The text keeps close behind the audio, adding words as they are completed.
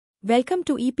Welcome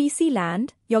to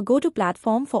EPCLAND, your go-to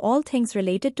platform for all things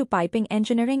related to piping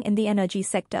engineering in the energy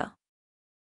sector.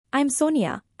 I'm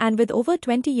Sonia, and with over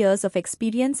 20 years of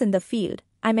experience in the field,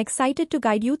 I'm excited to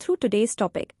guide you through today's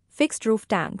topic, fixed roof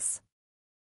tanks.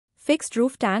 Fixed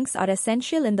roof tanks are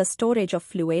essential in the storage of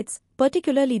fluids,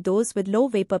 particularly those with low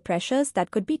vapor pressures that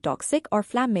could be toxic or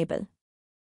flammable.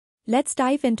 Let's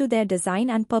dive into their design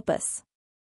and purpose.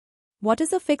 What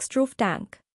is a fixed roof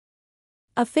tank?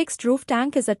 A fixed roof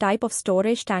tank is a type of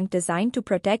storage tank designed to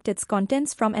protect its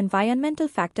contents from environmental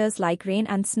factors like rain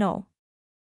and snow.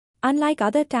 Unlike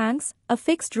other tanks, a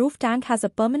fixed roof tank has a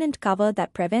permanent cover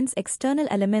that prevents external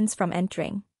elements from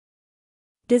entering.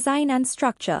 Design and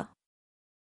structure.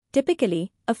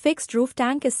 Typically, a fixed roof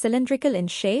tank is cylindrical in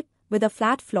shape, with a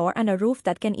flat floor and a roof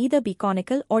that can either be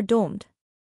conical or domed.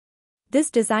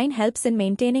 This design helps in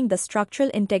maintaining the structural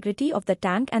integrity of the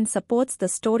tank and supports the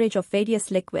storage of various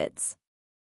liquids.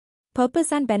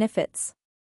 Purpose and benefits.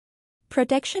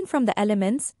 Protection from the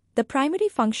elements. The primary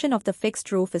function of the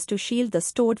fixed roof is to shield the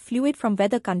stored fluid from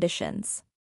weather conditions.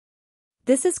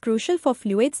 This is crucial for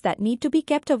fluids that need to be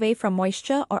kept away from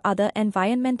moisture or other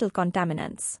environmental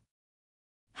contaminants.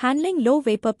 Handling low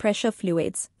vapor pressure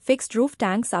fluids. Fixed roof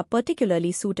tanks are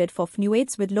particularly suited for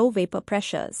fluids with low vapor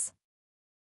pressures.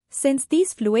 Since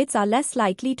these fluids are less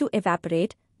likely to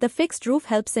evaporate, the fixed roof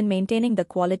helps in maintaining the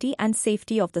quality and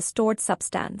safety of the stored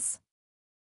substance.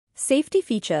 Safety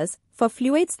features. For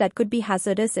fluids that could be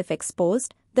hazardous if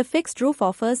exposed, the fixed roof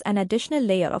offers an additional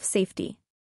layer of safety.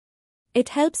 It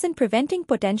helps in preventing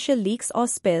potential leaks or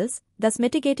spills, thus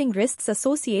mitigating risks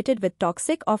associated with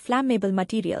toxic or flammable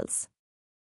materials.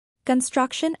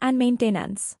 Construction and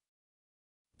maintenance.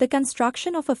 The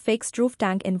construction of a fixed roof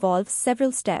tank involves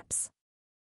several steps.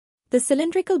 The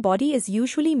cylindrical body is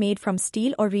usually made from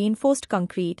steel or reinforced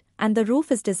concrete, and the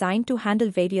roof is designed to handle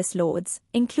various loads,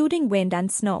 including wind and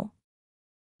snow.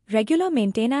 Regular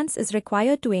maintenance is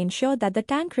required to ensure that the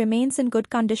tank remains in good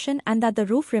condition and that the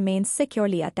roof remains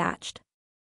securely attached.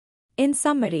 In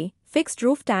summary, fixed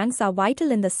roof tanks are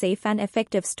vital in the safe and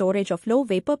effective storage of low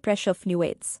vapor pressure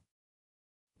fluids.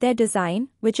 Their design,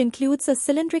 which includes a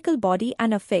cylindrical body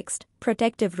and a fixed,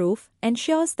 protective roof,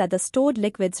 ensures that the stored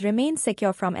liquids remain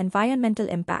secure from environmental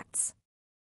impacts.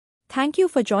 Thank you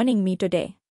for joining me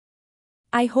today.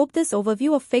 I hope this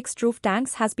overview of fixed roof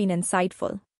tanks has been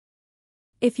insightful.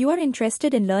 If you are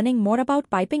interested in learning more about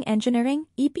piping engineering,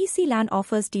 EPCLAND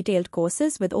offers detailed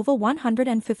courses with over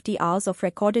 150 hours of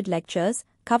recorded lectures,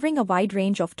 covering a wide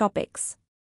range of topics.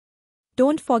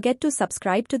 Don't forget to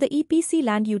subscribe to the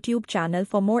EPCLAND YouTube channel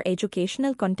for more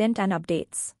educational content and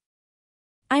updates.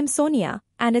 I'm Sonia,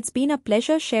 and it's been a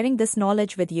pleasure sharing this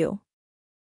knowledge with you.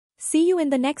 See you in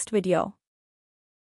the next video.